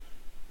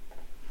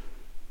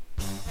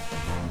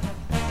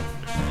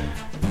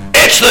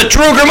the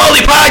Drew Grimaldi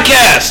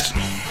Podcast.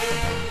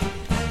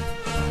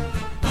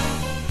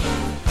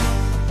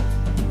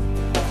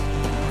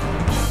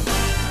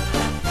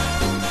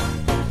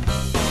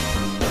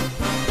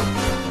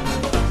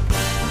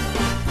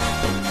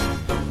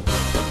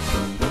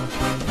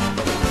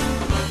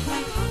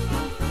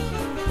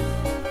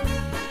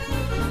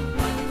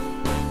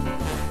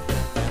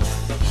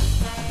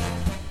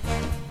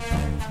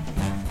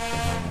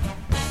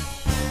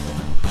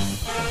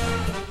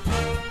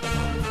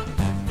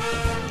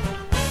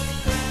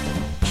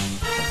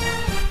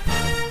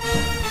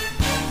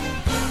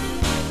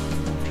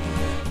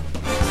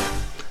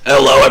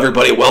 Hello,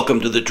 everybody.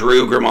 Welcome to the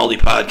Drew Grimaldi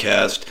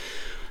Podcast.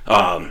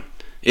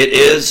 It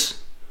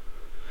is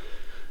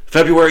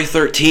February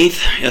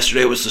 13th.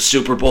 Yesterday was the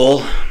Super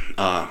Bowl.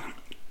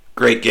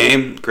 Great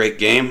game.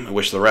 I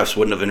wish the refs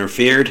wouldn't have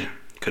interfered.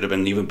 Could have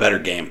been an even better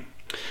game.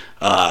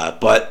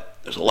 But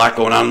there's a lot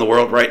going on in the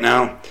world right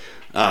now.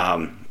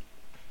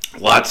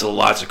 Lots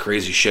of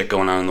crazy shit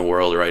going on in the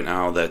world right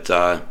now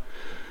that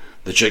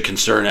should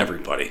concern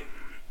everybody.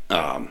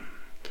 I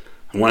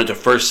wanted to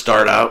first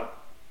start out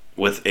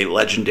with a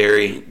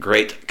legendary,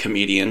 great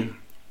comedian,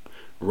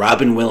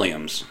 Robin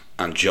Williams,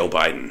 on Joe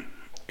Biden.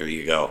 Here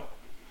you go.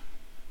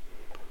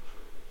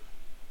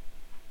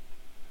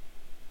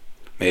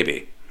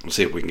 Maybe. We'll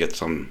see if we can get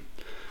some...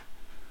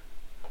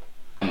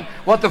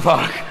 What the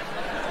fuck?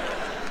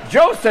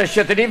 Joe says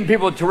shit that even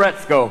people with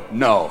Tourette's go,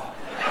 no.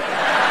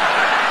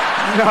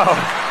 No.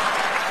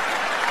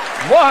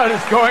 What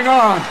is going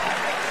on?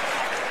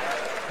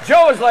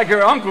 Joe is like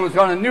your uncle who's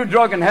on a new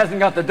drug and hasn't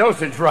got the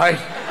dosage right.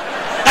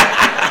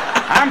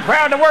 I'm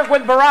proud to work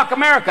with Barack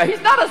America.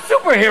 He's not a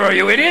superhero,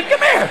 you idiot. Come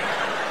here.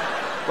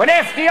 When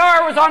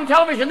FDR was on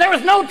television, there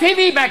was no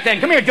TV back then.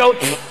 Come here, Joe.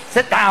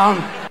 Sit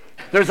down.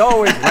 There's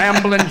always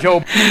rambling Joe.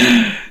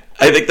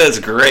 I think that's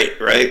great,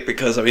 right?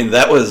 Because,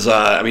 that was,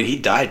 he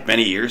died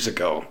many years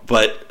ago.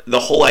 But the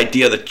whole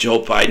idea that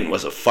Joe Biden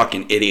was a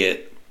fucking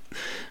idiot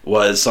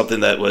was something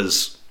that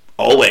was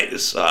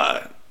always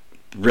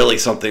really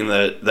something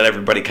that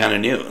everybody kind of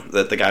knew.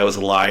 That the guy was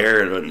a liar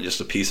and just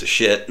a piece of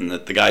shit, and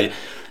that the guy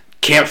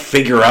can't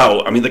figure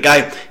out. The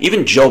guy,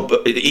 even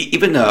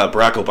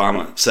Barack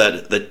Obama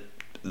said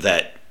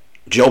that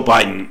Joe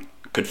Biden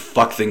could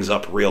fuck things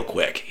up real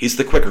quick. He's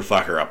the quicker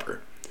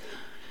fucker-upper.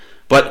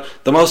 But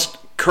the most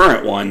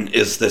current one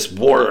is this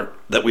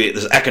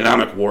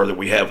economic war that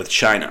we have with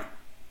China.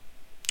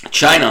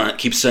 China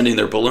keeps sending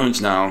their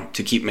balloons now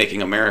to keep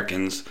making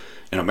Americans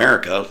in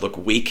America look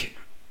weak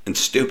and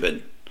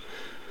stupid.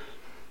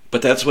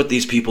 But that's what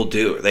these people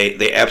do.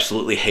 They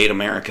absolutely hate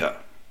America.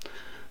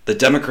 The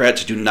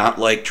Democrats do not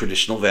like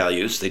traditional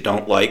values. They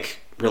don't like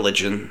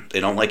religion. They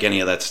don't like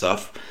any of that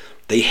stuff.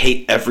 They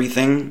hate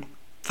everything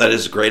that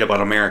is great about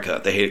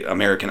America. They hate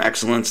American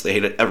excellence. They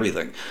hate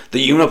everything.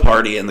 The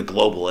Uniparty and the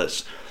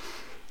globalists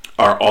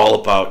are all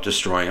about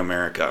destroying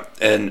America.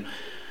 And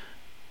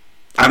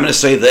I'm going to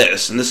say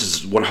this, and this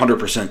is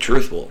 100%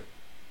 truthful,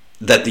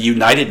 that the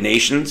United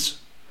Nations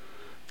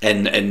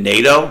and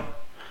NATO,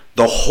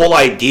 the whole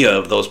idea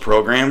of those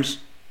programs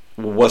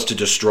was to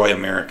destroy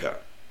America.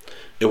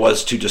 It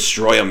was to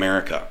destroy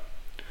America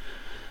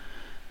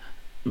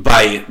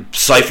by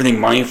siphoning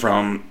money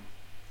from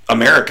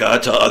America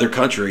to other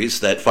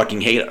countries that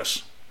fucking hate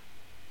us.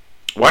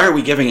 Why are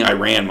we giving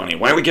Iran money?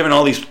 Why are we giving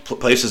all these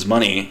places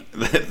money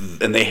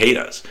and they hate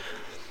us?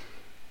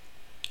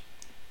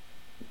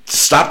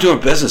 Stop doing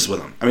business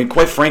with them.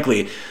 Quite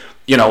frankly,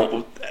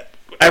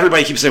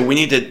 everybody keeps saying we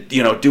need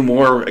to, do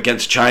more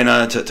against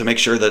China to make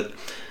sure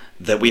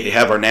that we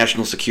have our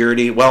national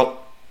security.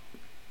 Well,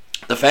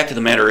 the fact of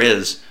the matter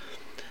is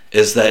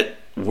that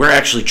we're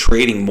actually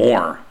trading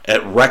more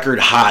at record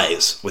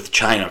highs with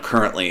China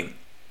currently,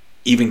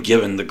 even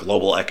given the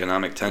global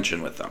economic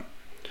tension with them.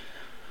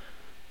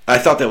 I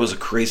thought that was a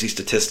crazy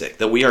statistic,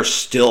 that we are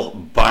still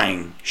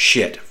buying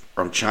shit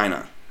from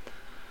China.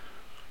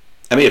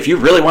 If you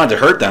really wanted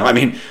to hurt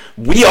them,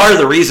 we are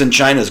the reason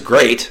China's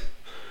great.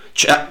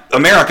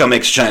 America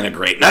makes China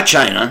great, not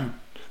China.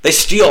 They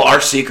steal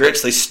our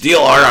secrets, they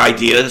steal our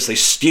ideas, they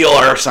steal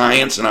our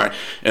science and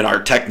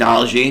our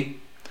technology.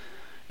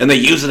 And they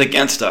use it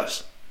against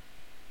us.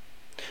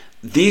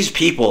 These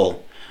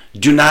people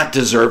do not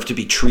deserve to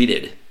be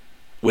treated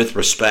with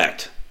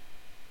respect.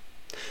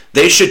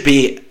 They should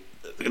be,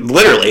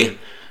 literally,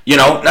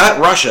 not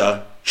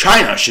Russia,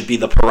 China should be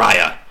the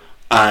pariah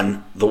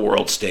on the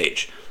world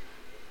stage.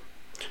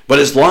 But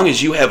as long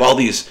as you have all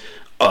these,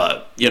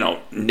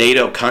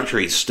 NATO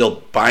countries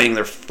still buying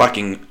their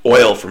fucking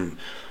oil from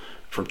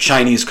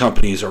Chinese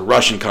companies or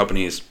Russian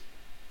companies,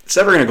 it's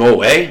never going to go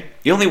away.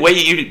 The only way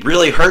you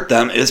really hurt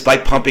them is by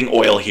pumping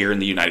oil here in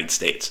the United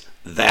States.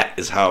 That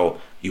is how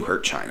you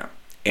hurt China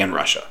and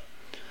Russia.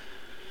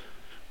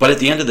 But at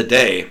the end of the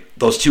day,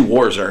 those two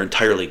wars are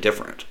entirely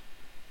different.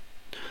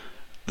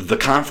 The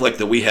conflict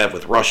that we have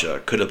with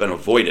Russia could have been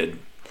avoided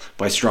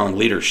by strong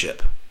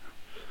leadership.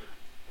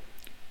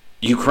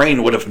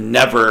 Ukraine would have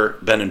never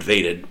been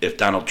invaded if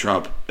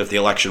the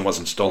election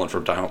wasn't stolen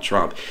from Donald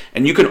Trump.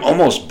 And you can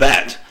almost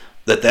bet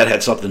that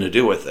had something to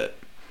do with it.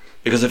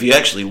 Because if you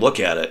actually look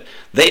at it,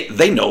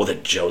 they know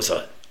that Joe's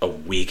a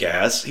weak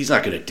ass. He's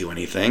not going to do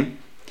anything.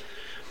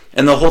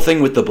 And the whole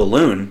thing with the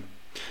balloon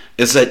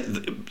is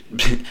that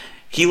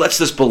he lets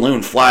this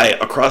balloon fly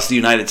across the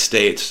United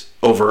States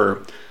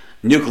over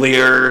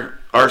nuclear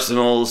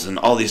arsenals and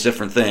all these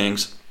different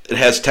things. It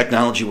has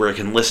technology where it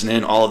can listen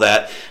in, all of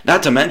that.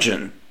 Not to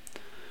mention,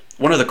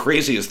 one of the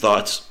craziest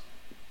thoughts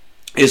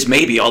is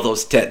maybe all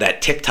those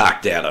that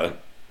TikTok data,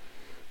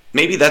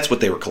 maybe that's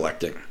what they were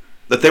collecting.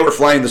 That they were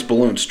flying this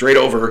balloon straight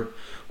over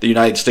the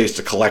United States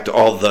to collect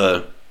all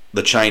the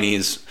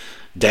Chinese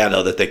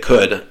data that they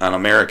could on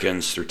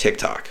Americans through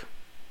TikTok.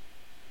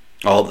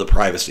 All of the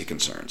privacy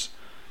concerns.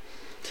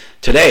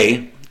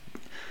 Today,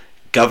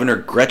 Governor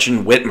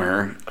Gretchen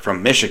Whitmer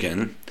from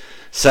Michigan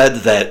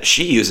said that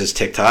she uses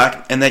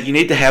TikTok and that you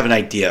need to have an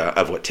idea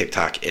of what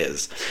TikTok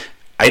is.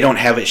 I don't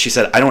have it. She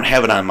said, I don't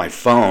have it on my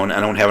phone. I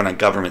don't have it on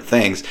government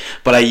things,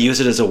 but I use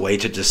it as a way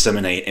to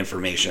disseminate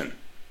information.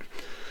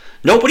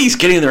 Nobody's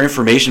getting their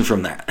information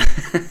from that.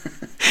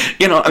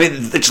 I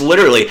mean, it's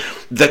literally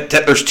that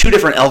there's two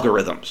different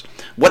algorithms.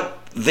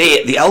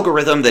 The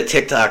algorithm that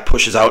TikTok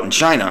pushes out in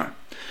China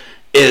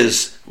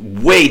is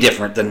way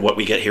different than what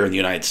we get here in the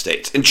United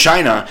States. In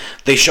China,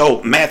 they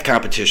show math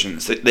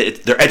competitions,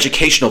 their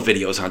educational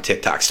videos on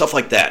TikTok, stuff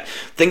like that,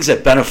 things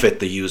that benefit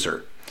the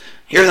user.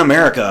 Here in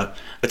America,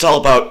 it's all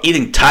about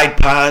eating Tide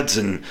Pods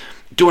and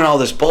doing all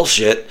this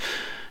bullshit.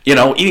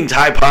 Eating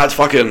Tide Pods,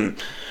 fucking.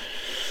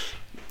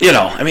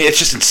 I mean, it's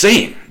just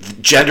insane.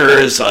 Gender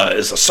is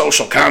a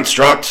social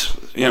construct,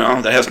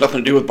 that has nothing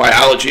to do with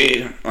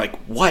biology. Like,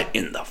 what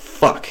in the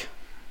fuck?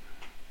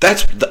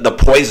 That's the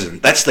poison.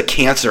 That's the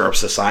cancer of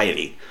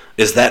society,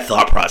 is that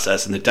thought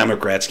process, and the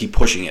Democrats keep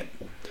pushing it.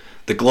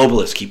 The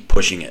globalists keep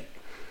pushing it.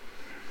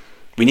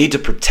 We need to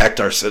protect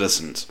our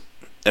citizens.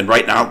 And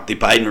right now, the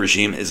Biden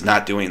regime is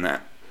not doing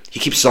that. He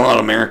keeps selling out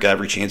America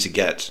every chance he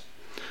gets.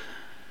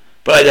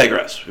 But I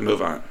digress. We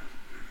move on.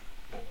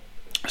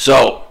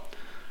 So,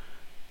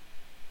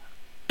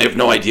 I have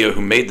no idea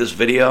who made this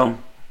video,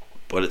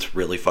 but it's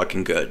really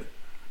fucking good.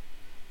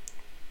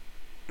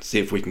 Let's see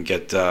if we can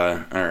get...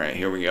 Alright,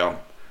 here we go.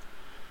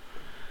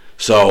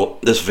 So,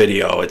 this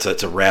video, it's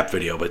a rap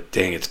video, but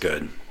dang, it's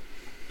good.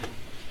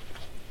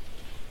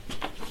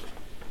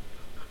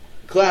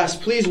 Class,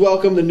 please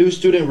welcome the new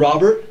student,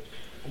 Robert.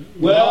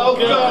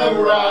 Welcome,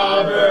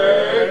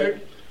 Robert!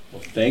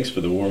 Well, thanks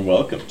for the warm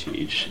welcome,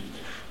 Teach.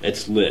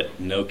 It's lit,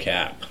 no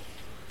cap.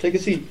 Take a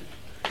seat.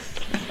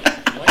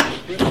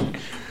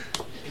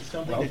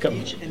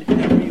 Welcome.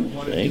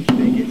 Thank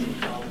you.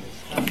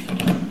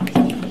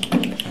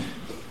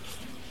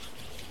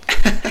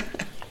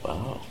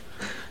 Wow.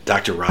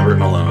 Dr. Robert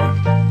Malone.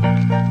 Oh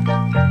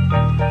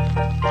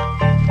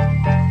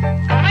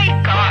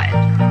my god.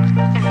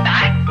 Is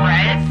that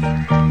bread?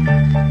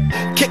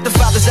 Kick the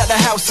fathers out the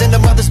house and the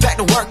mothers back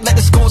to work. Let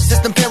the school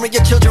system parent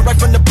your children right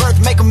from the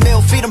birth. Make them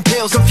meal, feed them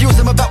pills, confuse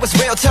them about what's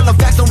real. Tell them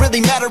facts don't really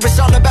matter, it's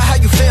all about how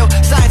you feel.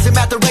 Science and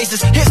math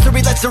erases,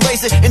 history let's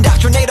erase it.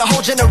 Indoctrinate a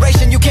whole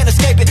generation, you can't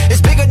escape it. It's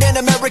bigger than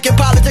American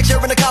politics,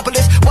 you're an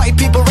accomplice. White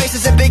people,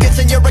 racists and bigots,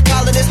 and you're a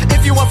colonist.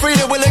 If you want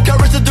freedom, we'll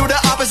encourage to do the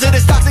opposite.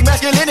 It's toxic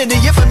masculinity,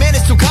 if a man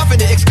is too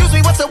confident. Excuse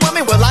me, what's a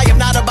woman? Well, I am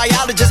not a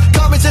biologist.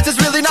 Common sense is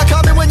really not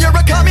common when you're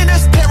a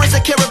communist. Parents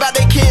that care about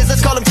their kids,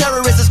 let's call them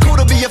terrorists. It's cool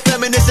to be a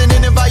feminist and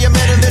an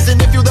environmentalist.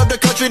 And if you love the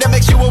country, that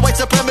makes you a white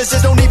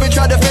supremacist. Don't even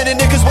try defending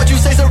it, cause what you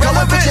say's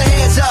irrelevant. Put your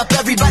hands up,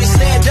 everybody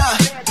stand up.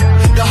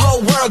 The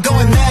whole world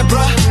going mad,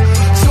 bruh.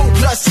 2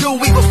 + 2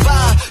 =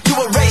 5. You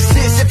a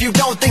racist if you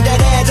don't think that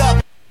adds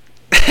up.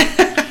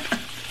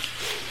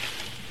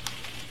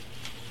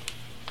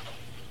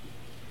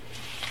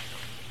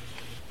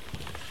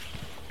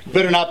 You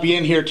better not be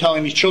in here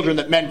telling these children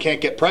that men can't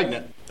get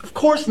pregnant. Of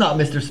course not,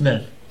 Mr.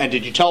 Smith. And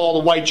did you tell all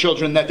the white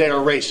children that they are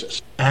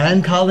racist?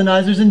 And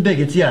colonizers and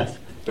bigots, yes.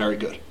 Very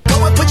good.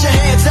 Go and put your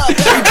hands up,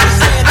 everybody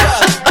stand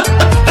up.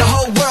 The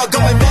whole world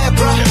going mad,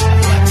 bruh.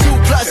 2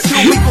 +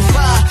 2 =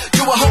 5.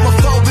 You a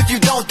homophobe if you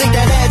don't think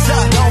that adds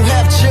up. Don't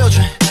have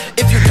children.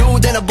 If you do,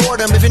 then abort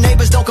them. If your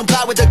neighbors don't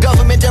comply with the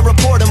government, then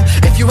report them.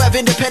 If you have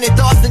independent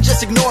thoughts, then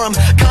just ignore them.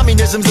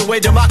 Communism's the way,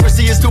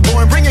 democracy is too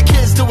boring. Bring your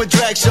kids to a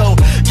drag show.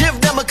 Give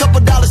them a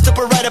couple dollars to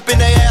put right up in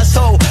their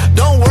asshole.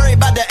 Don't worry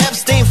about the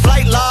Epstein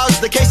flight logs.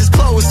 The case is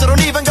closed, so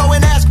don't even go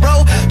and ask,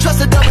 bro. Trust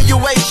the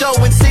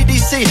WHO and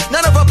CDC.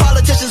 None of our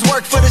politicians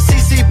work for the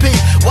CCP.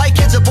 White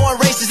kids are born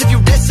racist. If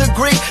you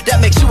disagree, that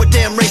makes you a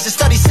damn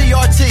racist. Study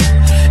CRT.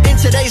 In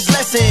today's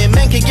lesson,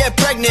 men can get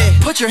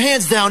pregnant. Put your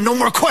hands down, no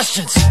more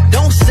questions.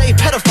 Don't say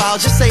pedophile,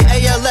 just say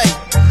ALA.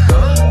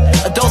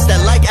 Adults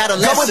that like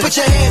adolescents. Go and put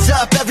your hands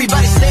up,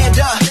 everybody stand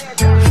up.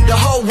 The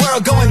whole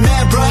world going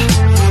mad, bruh.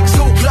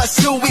 2 +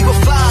 2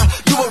 =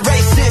 5. You a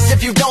racist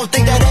if you don't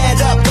think that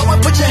adds up. Go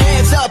and put your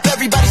hands up,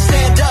 everybody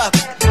stand up.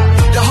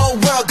 The whole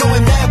world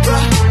going mad,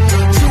 bruh.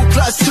 2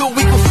 + 2 =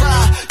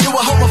 5. You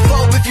a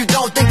homophobe if you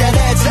don't think that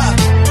adds up.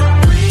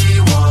 We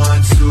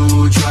want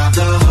to drive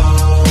the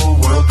whole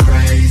world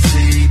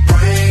crazy.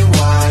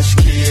 Brainwash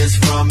kids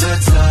from the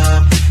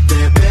time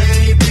they're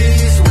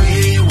babies.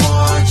 We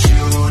want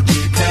you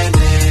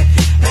dependent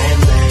and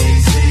lazy.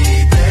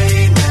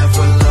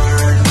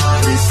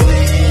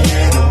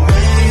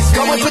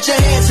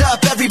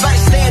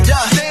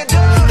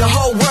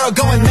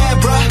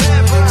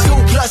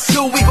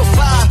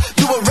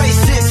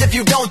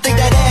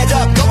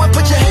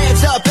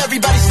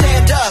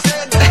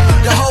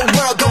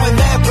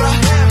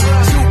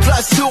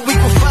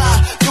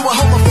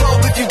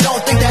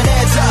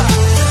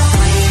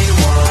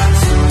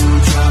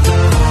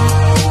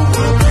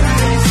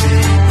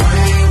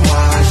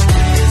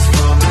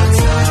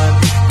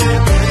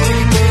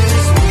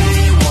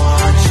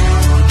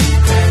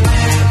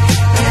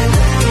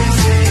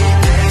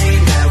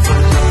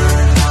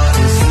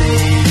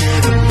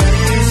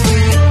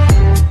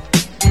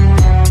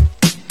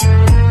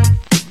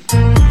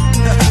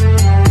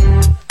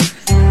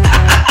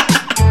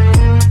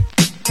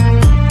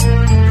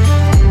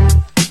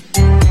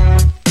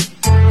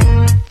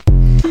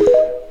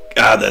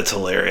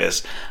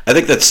 I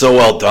think that's so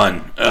well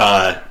done.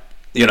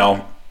 You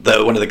know,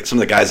 some of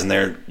the guys in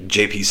there,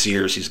 JP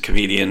Sears, he's a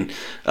comedian,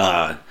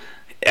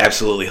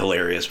 absolutely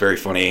hilarious, very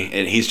funny,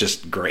 and he's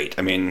just great.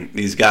 I mean,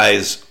 these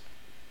guys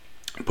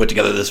put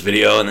together this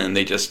video, and then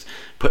they just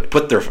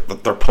put their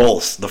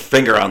pulse, the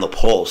finger on the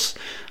pulse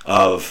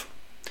of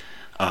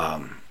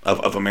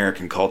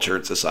American culture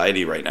and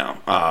society right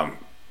now.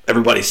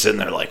 Everybody's sitting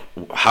there like,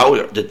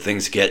 how did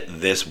things get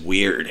this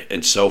weird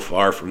and so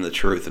far from the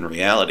truth and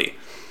reality?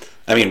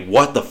 I mean,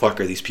 what the fuck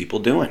are these people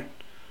doing?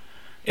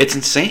 It's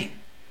insane.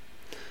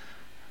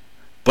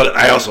 But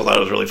I also thought it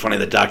was really funny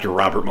that Dr.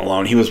 Robert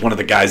Malone, he was one of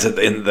the guys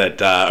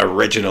that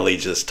originally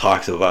just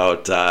talked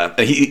about,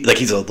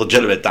 he's a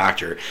legitimate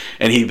doctor,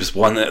 and he was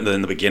one that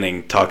in the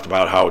beginning talked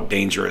about how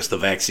dangerous the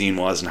vaccine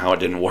was and how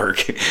it didn't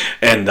work,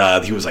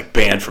 and he was like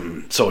banned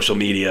from social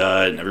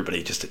media, and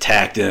everybody just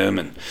attacked him,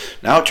 and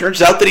now it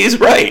turns out that he's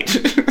right.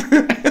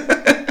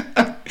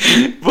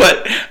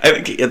 But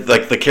I think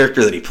like the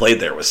character that he played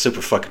there was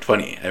super fucking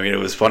funny. I mean, it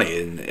was funny,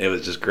 and it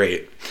was just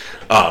great.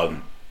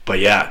 But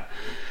yeah.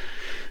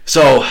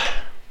 So,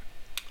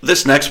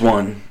 this next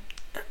one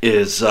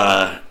is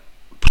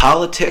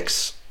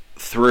politics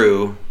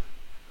through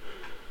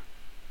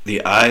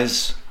the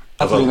eyes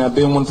of I've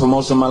been one for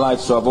most of my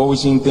life, so I've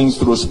always seen things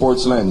through a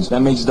sports lens.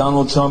 That makes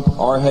Donald Trump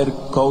our head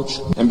coach,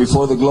 and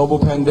before the global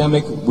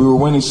pandemic, we were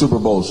winning Super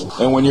Bowls.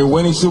 And when you're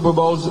winning Super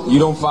Bowls, you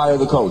don't fire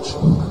the coach.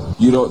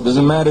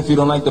 Doesn't matter if you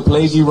don't like the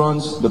plays he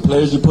runs, the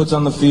players he puts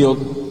on the field,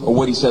 or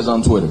what he says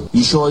on Twitter.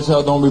 You sure as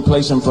hell don't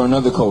replace him for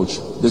another coach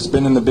that's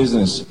been in the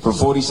business for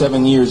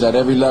 47 years at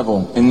every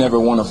level and never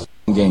won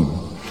a game.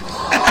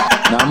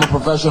 Now, I'm a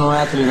professional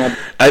athlete.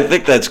 I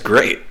think that's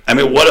great. I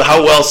mean,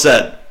 how well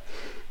said.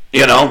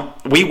 You know,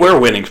 we were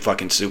winning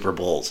fucking Super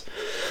Bowls.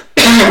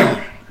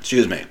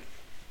 Excuse me.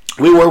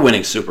 We were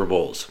winning Super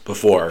Bowls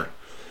before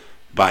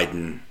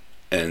Biden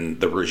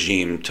and the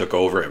regime took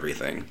over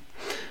everything.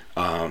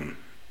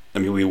 I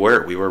mean, we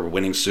were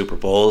winning Super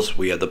Bowls.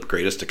 We had the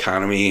greatest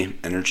economy,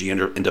 energy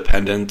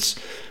independence.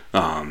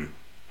 You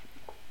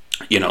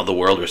know, the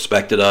world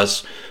respected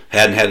us.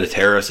 Hadn't had a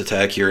terrorist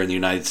attack here in the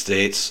United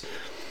States.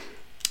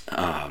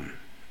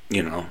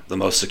 You know, the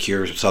most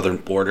secure southern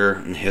border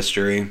in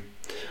history.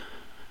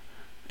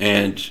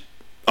 And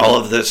all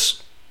of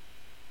this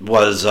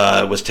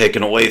was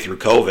taken away through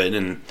COVID.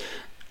 And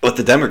what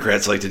the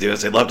Democrats like to do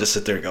is they love to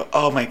sit there and go,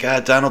 oh my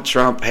God, Donald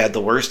Trump had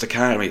the worst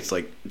economy. It's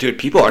like, dude,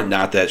 people are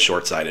not that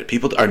short-sighted.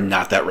 People are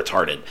not that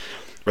retarded,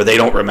 where they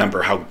don't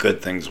remember how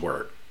good things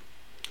were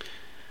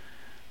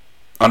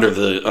under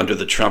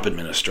the Trump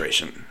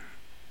administration.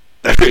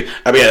 I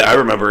mean, I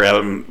remember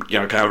having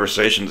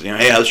conversations.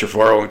 Hey, how's your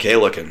 401k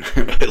looking?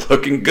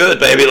 Looking good,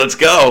 baby. Let's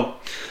go.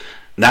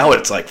 Now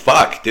it's like,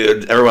 fuck,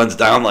 dude. Everyone's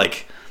down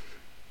like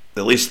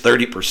at least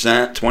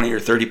 30%, 20 or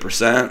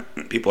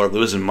 30%. People are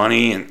losing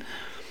money, and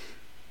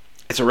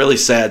it's a really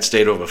sad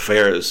state of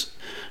affairs.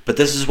 But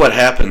this is what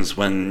happens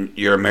when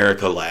you're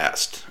America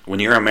last.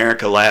 When you're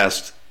America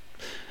last,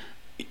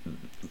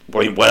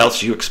 what else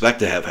do you expect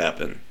to have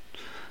happen?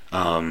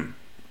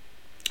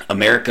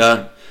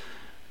 America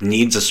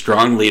needs a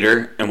strong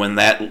leader, and when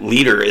that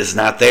leader is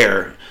not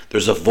there,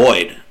 there's a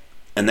void,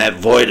 and that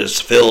void is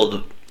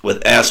filled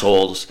with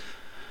assholes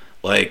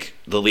like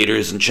the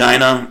leaders in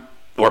China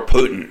or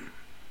Putin.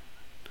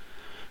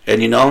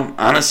 And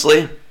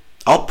honestly,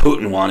 all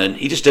Putin wanted,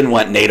 he just didn't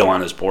want NATO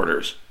on his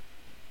borders.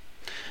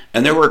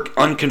 And there were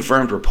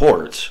unconfirmed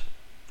reports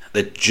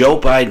that Joe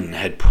Biden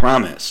had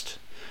promised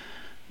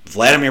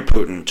Vladimir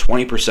Putin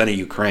 20% of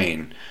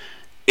Ukraine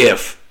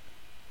if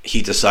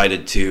he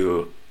decided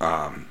to,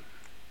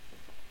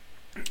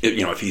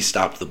 if he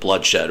stopped the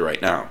bloodshed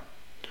right now.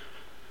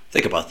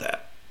 Think about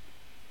that.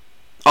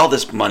 All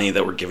this money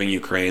that we're giving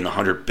Ukraine, the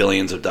 $100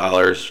 billions of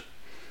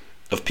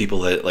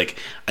people that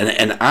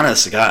and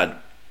honest to God,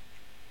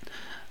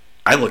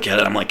 I look at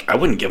it, I'm like, I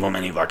wouldn't give them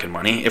any fucking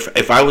money.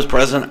 If I was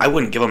president, I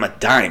wouldn't give them a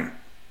dime.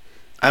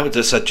 I would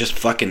just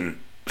fucking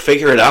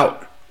figure it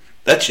out.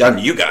 That's on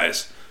you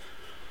guys.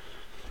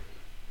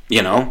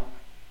 And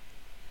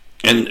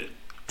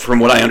from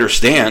what I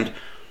understand,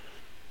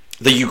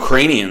 the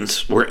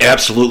Ukrainians were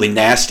absolutely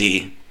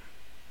nasty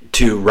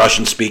to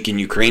Russian-speaking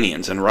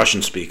Ukrainians and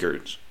Russian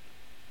speakers.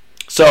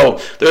 So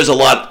there's a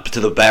lot to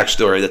the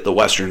backstory that the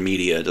Western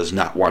media does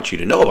not want you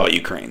to know about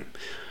Ukraine.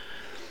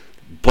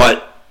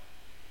 But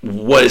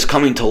what is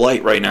coming to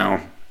light right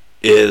now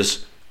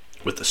is,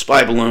 with the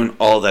spy balloon,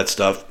 all of that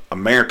stuff,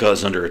 America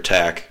is under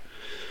attack.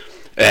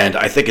 And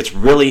I think it's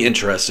really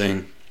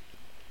interesting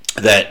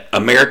that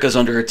America's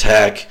under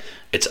attack.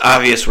 It's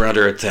obvious we're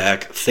under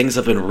attack. Things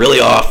have been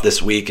really off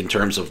this week in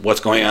terms of what's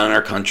going on in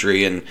our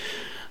country, and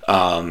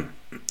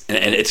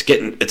it's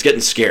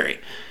getting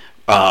scary.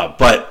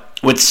 But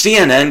when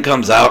CNN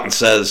comes out and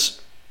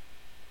says,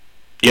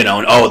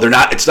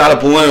 it's not a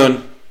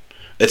balloon,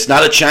 it's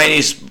not a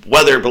Chinese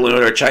weather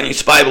balloon or a Chinese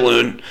spy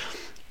balloon,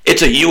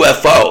 it's a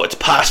UFO, it's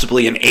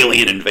possibly an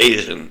alien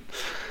invasion.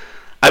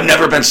 I've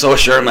never been so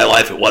sure in my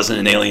life it wasn't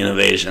an alien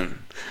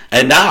invasion.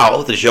 And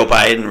now the Joe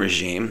Biden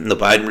regime, and the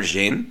Biden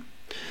regime,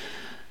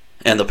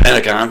 and the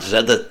Pentagon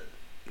said that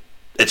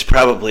it's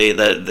probably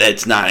that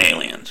it's not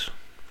aliens.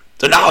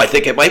 So now I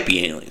think it might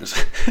be aliens.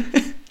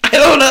 I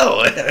don't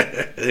know.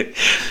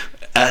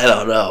 I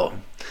don't know.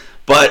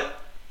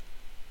 But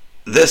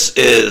this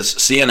is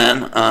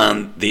CNN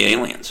on the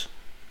aliens.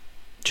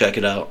 Check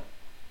it out.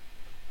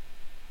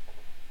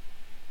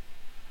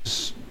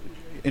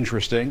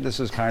 Interesting. This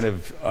is kind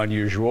of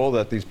unusual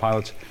that these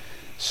pilots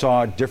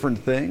saw different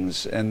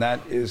things, and that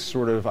is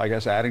sort of, I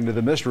guess, adding to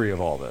the mystery of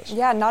all this.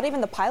 Yeah, not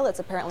even the pilots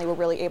apparently were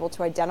really able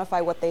to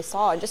identify what they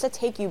saw. And just to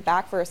take you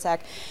back for a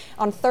sec,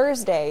 on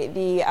Thursday,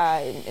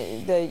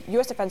 the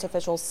U.S. defense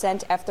officials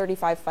sent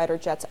F-35 fighter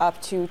jets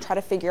up to try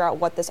to figure out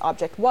what this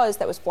object was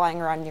that was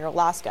flying around near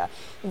Alaska.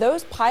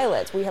 Those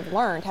pilots, we have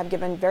learned, have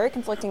given very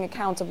conflicting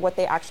accounts of what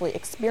they actually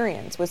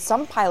experienced, with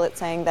some pilots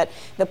saying that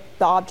the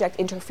object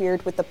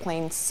interfered with the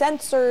plane's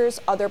sensors,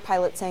 other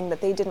pilots saying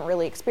that they didn't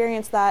really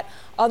experience that,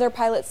 other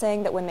pilots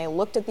saying that when they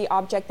looked at the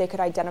object, they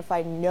could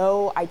identify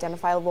no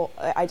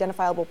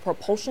identifiable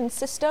propulsion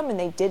system, and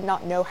they did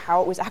not know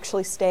how it was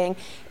actually staying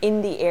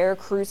in the air,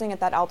 cruising at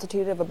that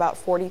altitude of about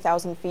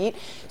 40,000 feet.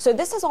 So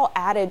this has all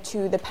added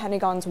to the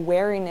Pentagon's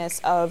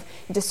wariness of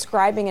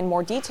describing in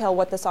more detail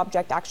what this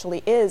object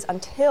actually is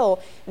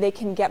until they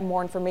can get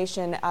more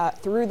information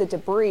through the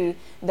debris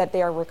that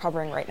they are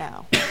recovering right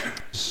now.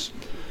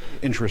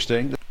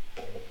 Interesting.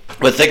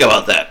 But think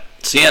about that.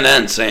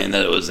 CNN saying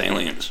that it was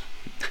aliens.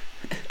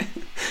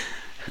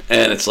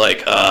 And it's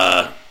like,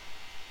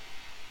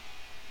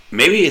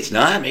 maybe it's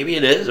not, maybe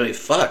it is. I mean,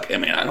 fuck. I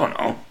mean, I don't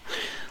know.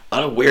 A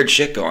lot of weird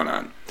shit going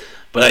on.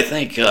 But I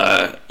think,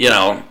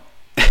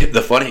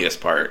 the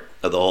funniest part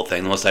of the whole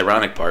thing, the most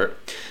ironic part,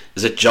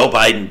 is that Joe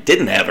Biden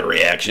didn't have a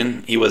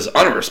reaction. He was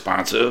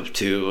unresponsive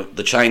to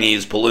the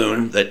Chinese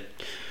balloon that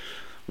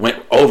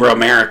went over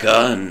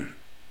America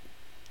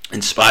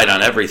and spied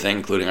on everything,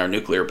 including our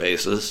nuclear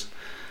bases.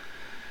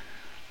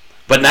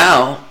 But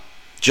now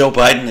Joe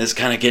Biden is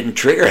kind of getting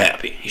trigger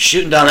happy. He's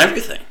shooting down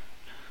everything.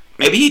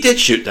 Maybe he did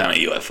shoot down a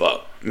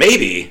UFO.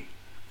 Maybe,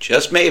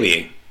 just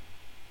maybe,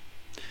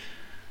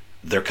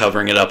 they're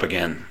covering it up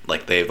again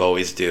like they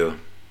always do.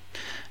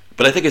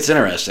 But I think it's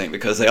interesting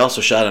because they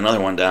also shot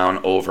another one down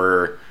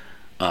over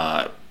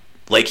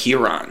Lake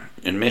Huron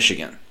in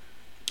Michigan.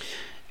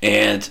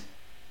 And,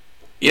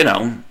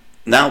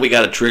 now we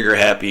got a trigger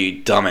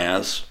happy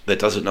dumbass that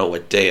doesn't know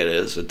what day it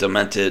is, a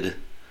demented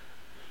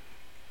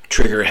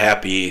trigger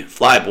happy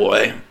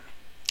flyboy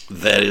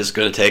that is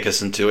going to take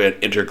us into an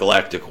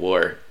intergalactic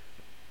war.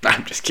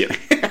 I'm just kidding.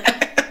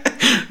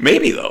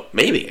 Maybe though.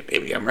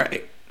 Maybe I'm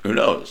right. Who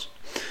knows?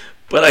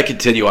 But I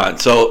continue on.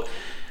 So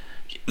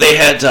they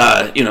had,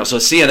 so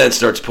CNN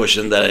starts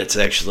pushing that it's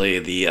actually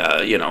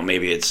the,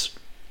 maybe it's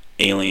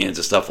aliens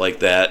and stuff like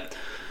that.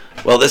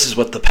 Well, this is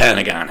what the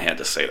Pentagon had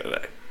to say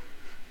today.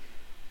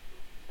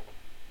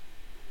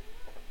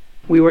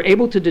 We were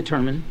able to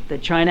determine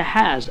that China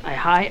has a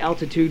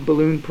high-altitude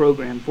balloon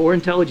program for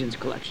intelligence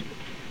collection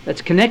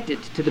that's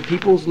connected to the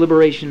People's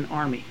Liberation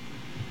Army.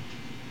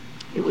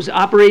 It was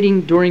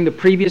operating during the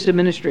previous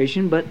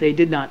administration, but they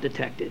did not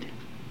detect it.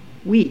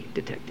 We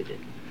detected it.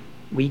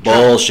 We tried.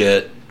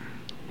 Bullshit.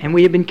 And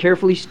we have been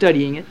carefully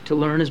studying it to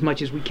learn as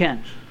much as we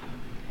can.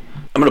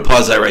 I'm going to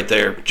pause that right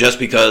there, just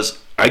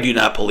because I do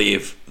not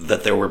believe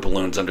that there were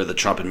balloons under the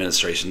Trump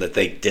administration that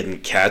they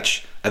didn't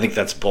catch. I think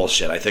that's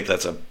bullshit. I think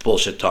that's a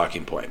bullshit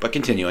talking point. But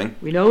continuing.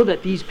 We know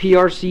that these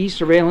PRC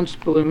surveillance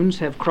balloons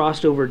have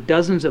crossed over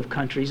dozens of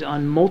countries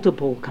on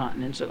multiple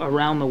continents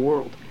around the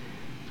world,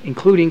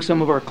 including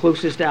some of our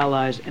closest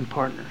allies and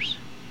partners.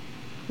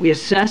 We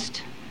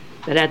assessed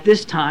that at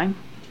this time,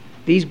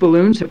 these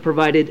balloons have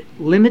provided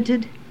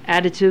limited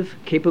additive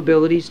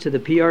capabilities to the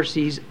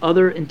PRC's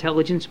other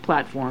intelligence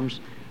platforms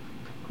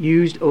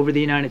used over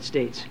the United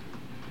States.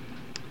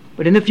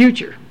 But in the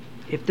future,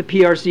 if the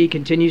PRC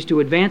continues to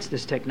advance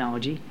this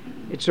technology,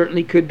 it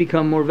certainly could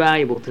become more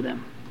valuable to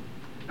them.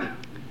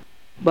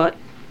 But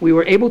we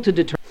were able to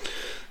determine...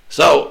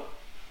 So,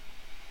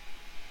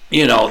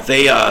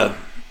 they,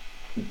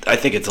 I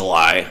think it's a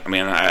lie. I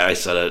mean, I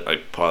said it, I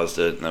paused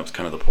it, and that was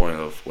kind of the point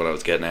of what I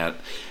was getting at.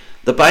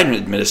 The Biden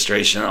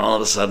administration, all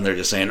of a sudden, they're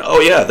just saying, oh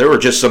yeah, there were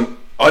just some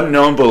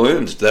unknown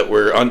balloons that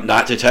were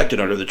not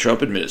detected under the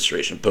Trump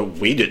administration, but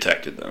we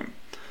detected them.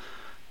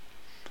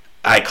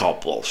 I call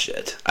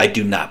bullshit. I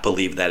do not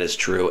believe that is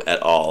true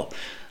at all.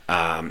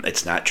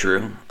 It's not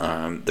true.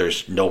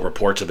 There's no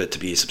reports of it to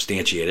be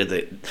substantiated.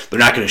 They're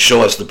not going to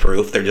show us the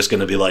proof. They're just going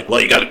to be like, well,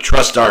 you got to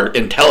trust our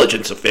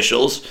intelligence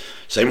officials.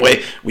 Same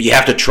way we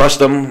have to trust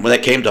them when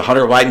it came to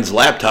Hunter Biden's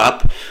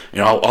laptop.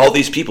 All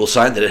these people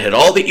signed that it had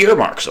all the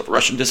earmarks of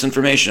Russian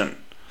disinformation.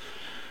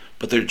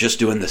 But they're just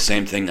doing the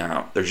same thing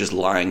now. They're just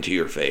lying to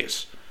your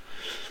face.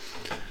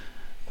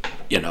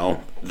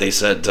 They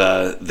said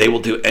they will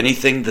do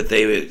anything that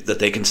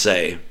they can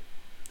say.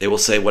 They will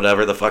say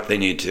whatever the fuck they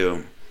need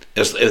to,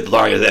 as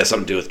long as it has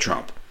something to do with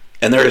Trump.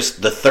 And there's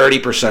the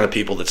 30% of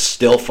people that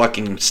still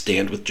fucking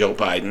stand with Joe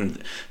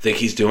Biden, think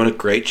he's doing a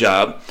great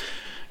job,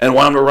 and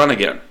want him to run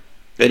again.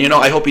 And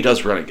I hope he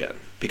does run again.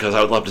 because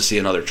I would love to see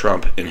another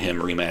Trump and him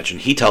rematch. And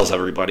he tells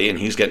everybody, and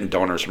he's getting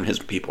donors from his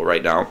people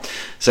right now,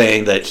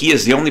 saying that he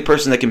is the only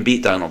person that can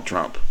beat Donald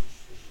Trump.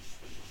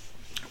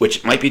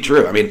 Which might be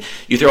true. I mean,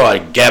 you throw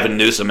like Gavin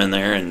Newsom in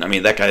there, and I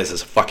mean, that guy is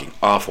just fucking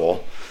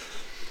awful.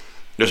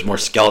 There's more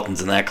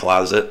skeletons in that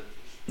closet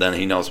than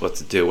he knows what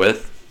to do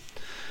with.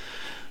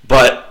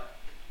 But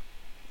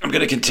I'm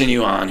going to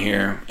continue on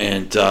here,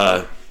 and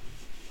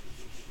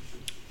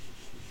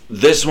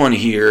this one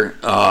here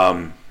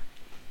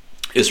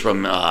is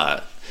from,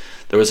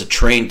 there was a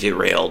train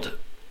derailed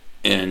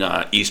in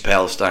East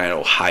Palestine,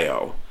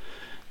 Ohio,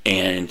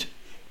 and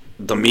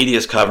the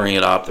media's covering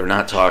it up. They're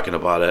not talking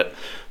about it,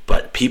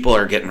 but people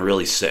are getting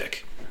really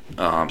sick.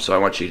 So I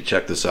want you to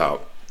check this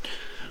out.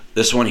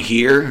 This one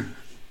here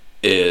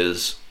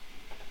is...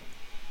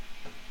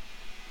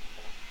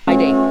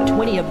 Friday,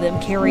 20 of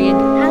them carrying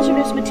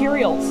hazardous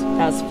materials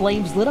as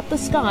flames lit up the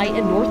sky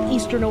in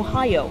northeastern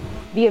Ohio.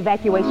 The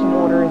evacuation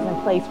order is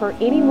in place for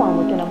anyone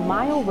within a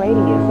mile radius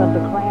of the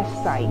crash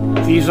site.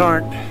 These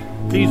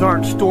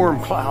aren't storm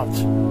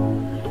clouds.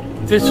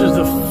 This is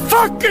the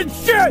fucking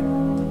shit!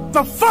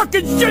 The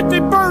fucking shit they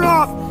burn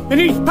off in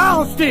East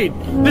Palestine!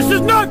 This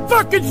is not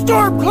fucking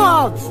storm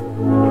clouds!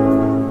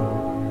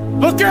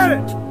 Look at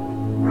it!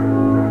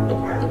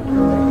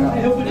 I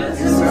hope it is.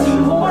 This is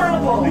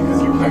horrible!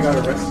 Because I got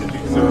arrested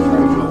because I was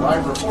trying to do a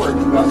live report.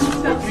 That's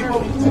what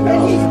people need to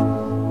know.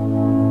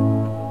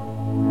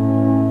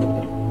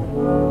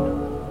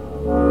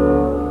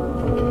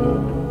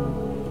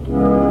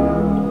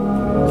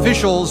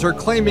 Officials are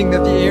claiming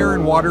that the air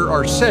and water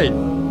are safe.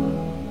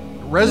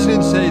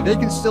 Residents say they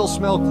can still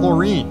smell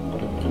chlorine.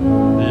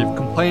 They've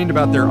complained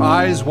about their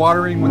eyes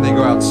watering when they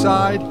go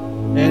outside,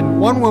 and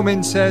one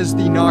woman says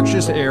the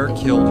noxious air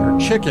killed her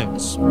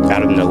chickens.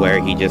 Out of nowhere,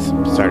 he just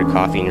started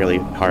coughing really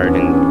hard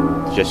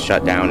and just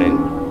shut down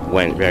and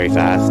went very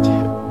fast.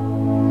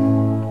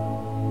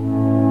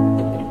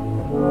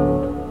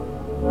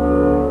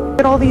 Look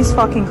at all these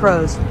fucking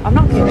crows. I'm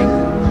not kidding.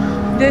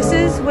 This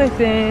is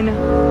within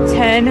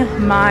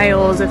 10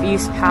 miles of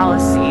East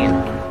Palestine.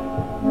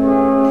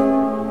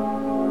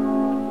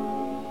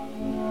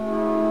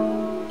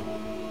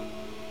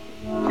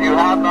 If you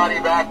have not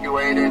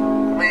evacuated,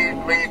 please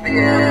leave the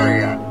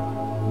area.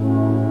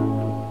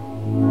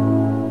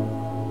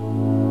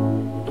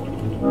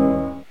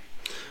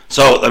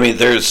 So, I mean,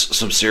 there's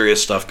some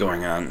serious stuff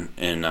going on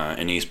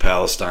in East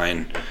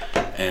Palestine,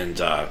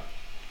 and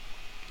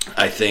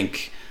I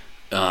think...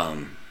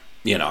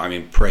 you know, I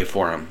mean, pray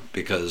for him,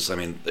 because I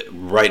mean,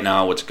 right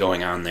now what's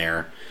going on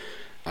there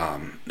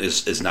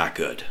is not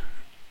good,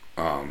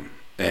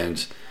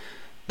 and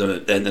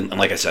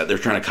like I said, they're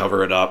trying to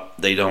cover it up.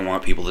 They don't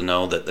want people to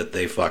know that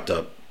they fucked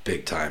up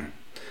big time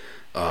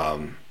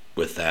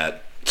with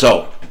that.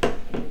 So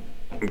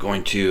I'm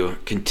going to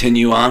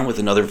continue on with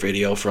another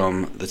video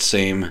from the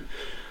same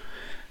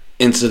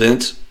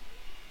incident.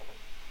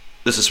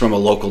 This is from a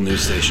local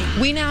news station.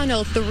 We now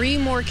know 3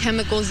 more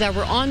chemicals that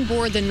were on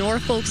board the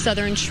Norfolk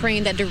Southern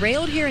train that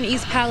derailed here in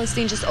East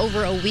Palestine just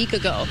over a week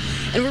ago.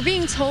 And we're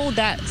being told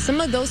that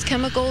some of those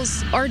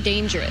chemicals are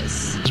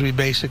dangerous. We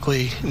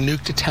basically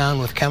nuked a town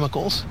with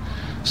chemicals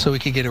so we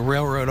could get a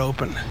railroad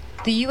open.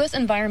 The U.S.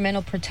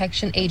 Environmental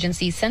Protection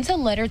Agency sent a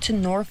letter to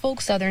Norfolk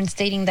Southern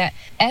stating that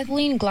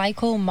ethylene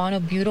glycol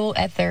monobutyl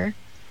ether,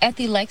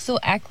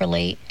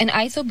 ethylexyl-acrylate, and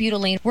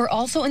isobutylene were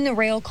also in the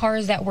rail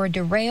cars that were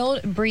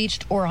derailed,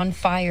 breached, or on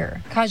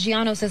fire.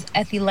 Caggiano says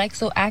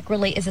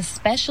ethylexyl-acrylate is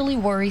especially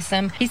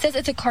worrisome. He says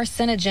it's a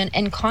carcinogen,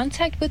 and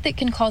contact with it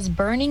can cause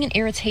burning and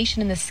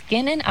irritation in the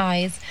skin and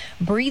eyes.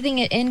 Breathing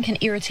it in can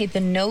irritate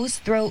the nose,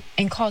 throat,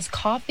 and cause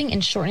coughing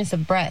and shortness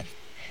of breath.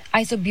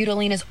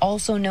 Isobutylene is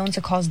also known to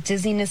cause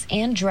dizziness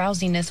and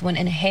drowsiness when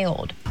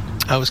inhaled.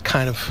 I was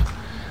kind of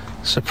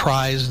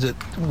surprised that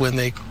when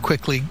they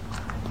quickly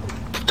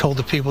told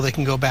the people they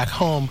can go back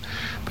home,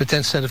 but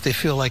then said if they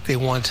feel like they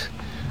want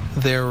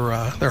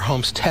their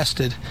homes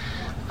tested,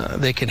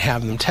 they can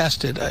have them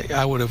tested.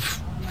 I would have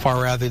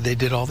far rather they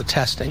did all the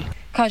testing.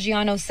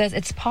 Caggiano says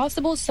it's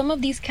possible some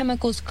of these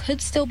chemicals could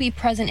still be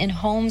present in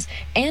homes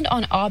and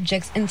on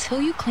objects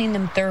until you clean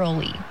them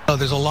thoroughly. So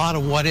there's a lot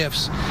of what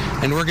ifs,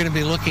 and we're going to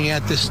be looking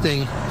at this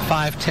thing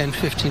 5, 10,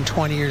 15,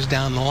 20 years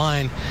down the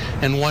line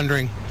and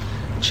wondering,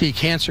 gee,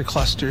 cancer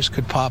clusters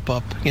could pop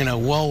up,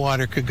 well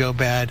water could go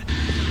bad.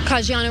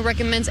 Caggiano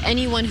recommends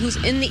anyone who's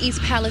in the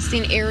East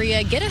Palestine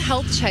area get a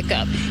health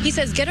checkup. He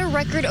says get a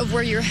record of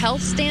where your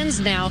health stands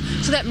now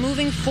so that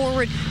moving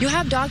forward you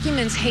have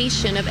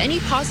documentation of any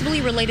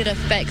possibly related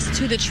effects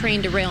to the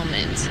train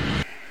derailment.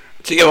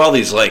 So you have all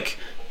these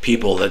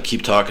people that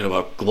keep talking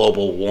about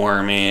global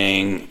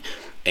warming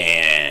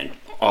and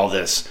all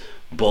this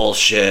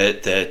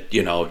bullshit that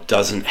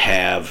doesn't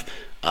have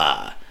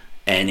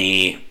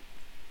any.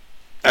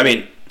 I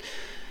mean,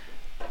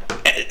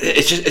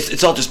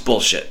 it's all just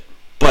bullshit.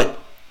 But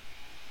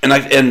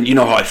and you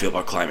know how I feel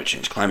about climate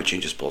change. Climate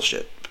change is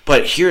bullshit.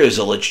 But here is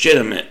a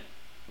legitimate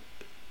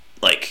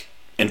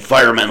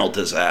environmental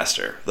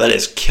disaster that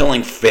is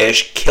killing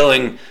fish,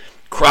 killing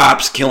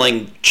crops,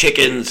 killing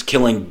chickens,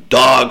 killing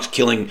dogs,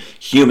 killing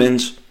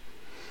humans.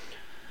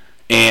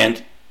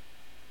 And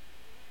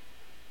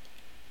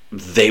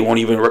they won't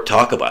even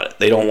talk about it.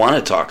 They don't want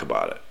to talk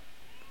about it.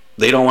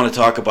 They don't want to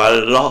talk about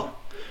it at all.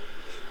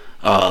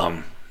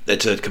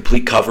 It's a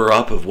complete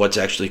cover-up of what's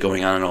actually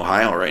going on in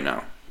Ohio right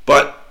now.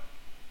 But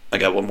I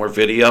got one more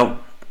video,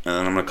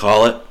 and I'm going to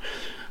call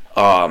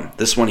it.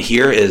 This one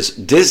here is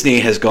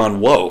Disney has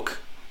gone woke.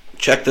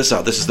 Check this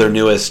out. This is their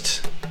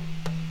newest.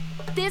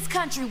 This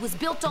country was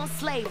built on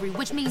slavery,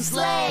 which means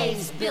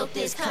slaves built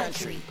this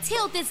country.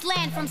 Tilled this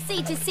land from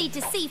sea to sea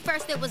to sea.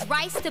 First there was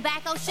rice,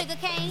 tobacco, sugar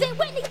cane. Then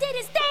Whitney did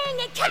his thing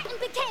and cotton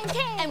became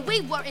king. And we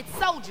were its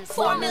soldiers,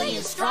 4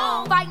 million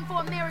strong, fighting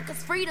for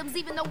America's freedoms,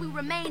 even though we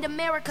remained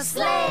America's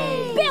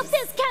slaves. Built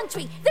this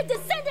country. The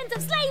descendants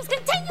of slaves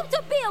continue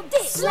to build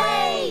it.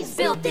 Slaves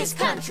built this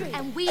country.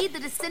 And we, the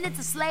descendants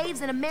of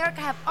slaves in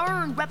America, have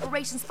earned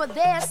reparations for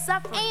their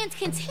suffering. And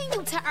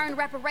continue to earn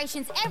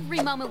reparations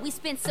every moment we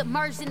spend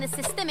submerged in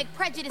the systemic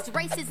prejudice,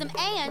 racism,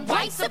 and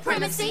white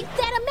supremacy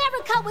that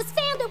America was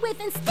founded with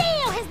and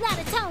still has not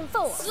atoned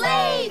for.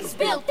 Slaves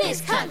built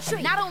this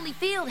country. Not only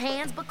field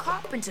hands, but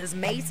carpenters,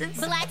 masons,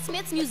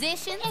 blacksmiths,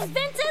 musicians,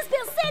 inventors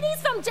built cities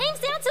from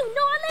Jamestown to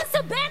New Orleans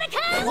to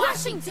Banneker,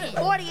 Washington.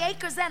 40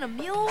 acres and a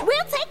mule.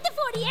 We'll take the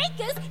 40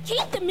 acres,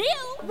 keep the mule.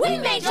 We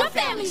made your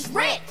families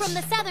rich. From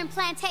the southern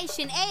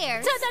plantation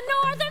heirs to the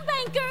northern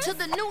bankers to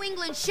the New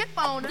England ship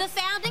owners, the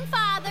founding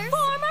fathers,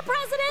 former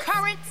presidents,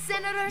 current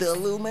senators, the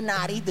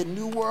Illuminati, the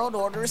New World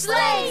Order.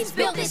 Slaves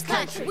built this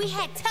country. We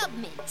had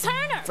Tubman,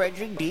 Turner,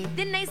 Frederick D.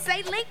 Then they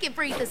say Lincoln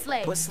freed the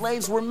slaves. But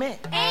slaves were men.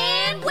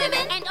 And women.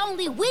 And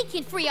only we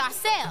can free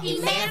ourselves.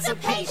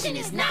 Emancipation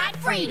is not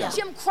freedom.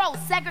 Jim Crow,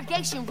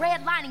 segregation,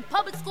 redlining,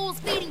 public schools,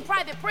 feeding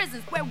private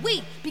prisons, where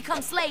we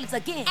become slaves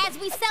again. As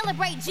we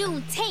celebrate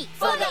Juneteenth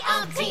for the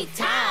umpteenth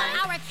time,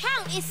 our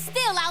account is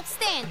still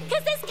outstanding.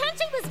 Cause this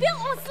country was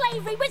built on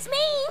slavery, which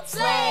means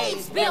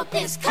slaves built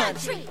this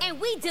country. And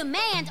we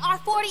demand our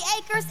 40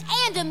 acres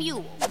and a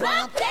mule.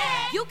 Bump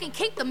that! You can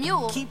keep the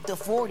mule. Keep the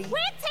 40. We're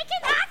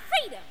taking our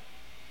freedom.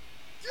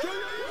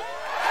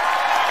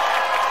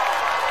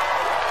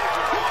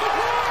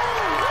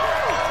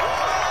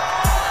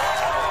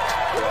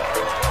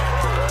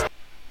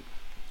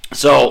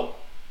 So,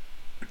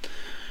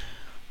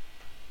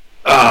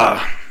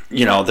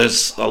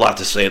 there's a lot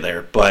to say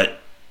there, but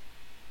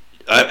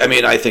I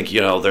mean, I think,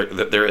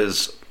 there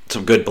is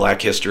some good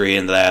Black history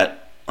in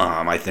that.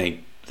 I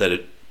think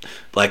that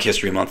Black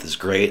History Month is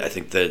great. I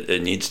think that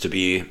it needs to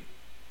be,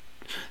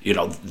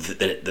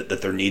 that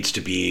there needs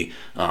to be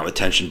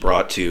attention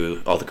brought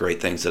to all the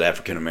great things that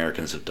African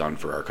Americans have done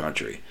for our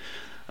country.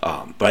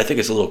 But I think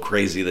it's a little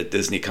crazy that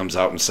Disney comes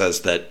out and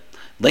says that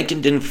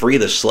Lincoln didn't free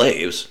the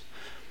slaves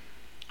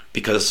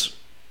because,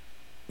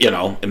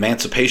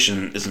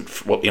 emancipation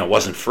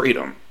wasn't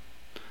freedom.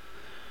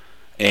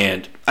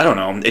 And I don't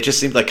know, it just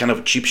seemed like kind of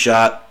a cheap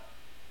shot,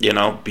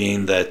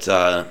 being that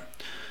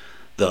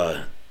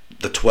the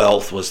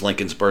 12th was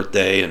Lincoln's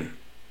birthday. And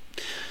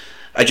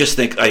I just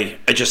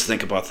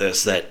think about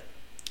this, that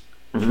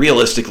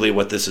realistically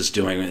what this is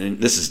doing, and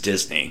this is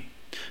Disney.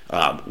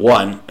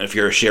 One, if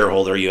you're a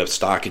shareholder, you have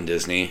stock in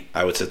Disney,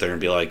 I would sit there and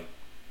be like,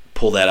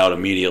 pull that out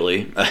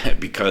immediately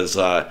because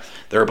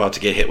they're about to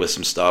get hit with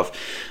some stuff,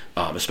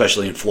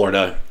 especially in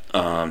Florida.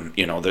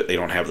 They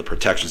don't have the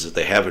protections that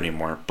they have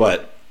anymore.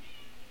 But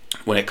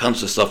when it comes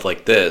to stuff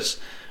like this,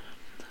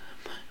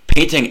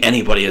 painting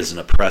anybody as an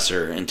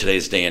oppressor in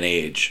today's day and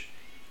age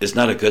is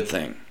not a good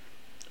thing.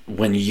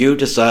 When you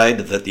decide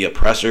that the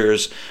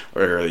oppressors,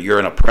 or you're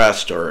an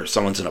oppressed, or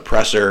someone's an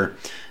oppressor,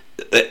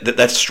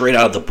 that's straight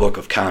out of the book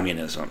of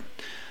communism.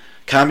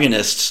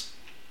 Communists,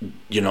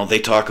 they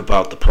talk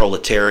about the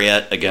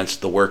proletariat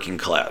against the working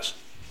class.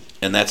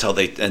 And that's how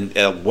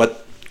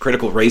what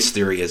critical race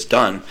theory has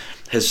done,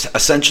 has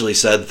essentially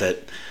said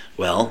that,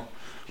 well,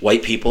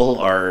 white people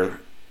are,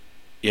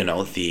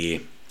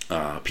 the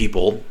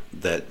people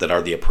that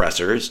are the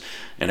oppressors,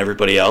 and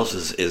everybody else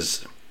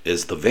is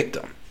the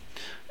victim.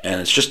 And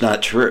it's just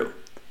not true.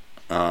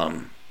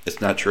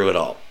 It's not true at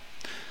all.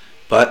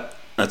 But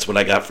that's what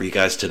I got for you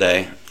guys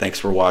today. Thanks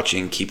for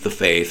watching. Keep the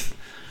faith.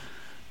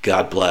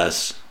 God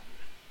bless.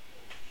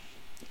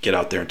 Get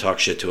out there and talk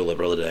shit to a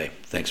liberal today.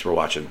 Thanks for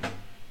watching.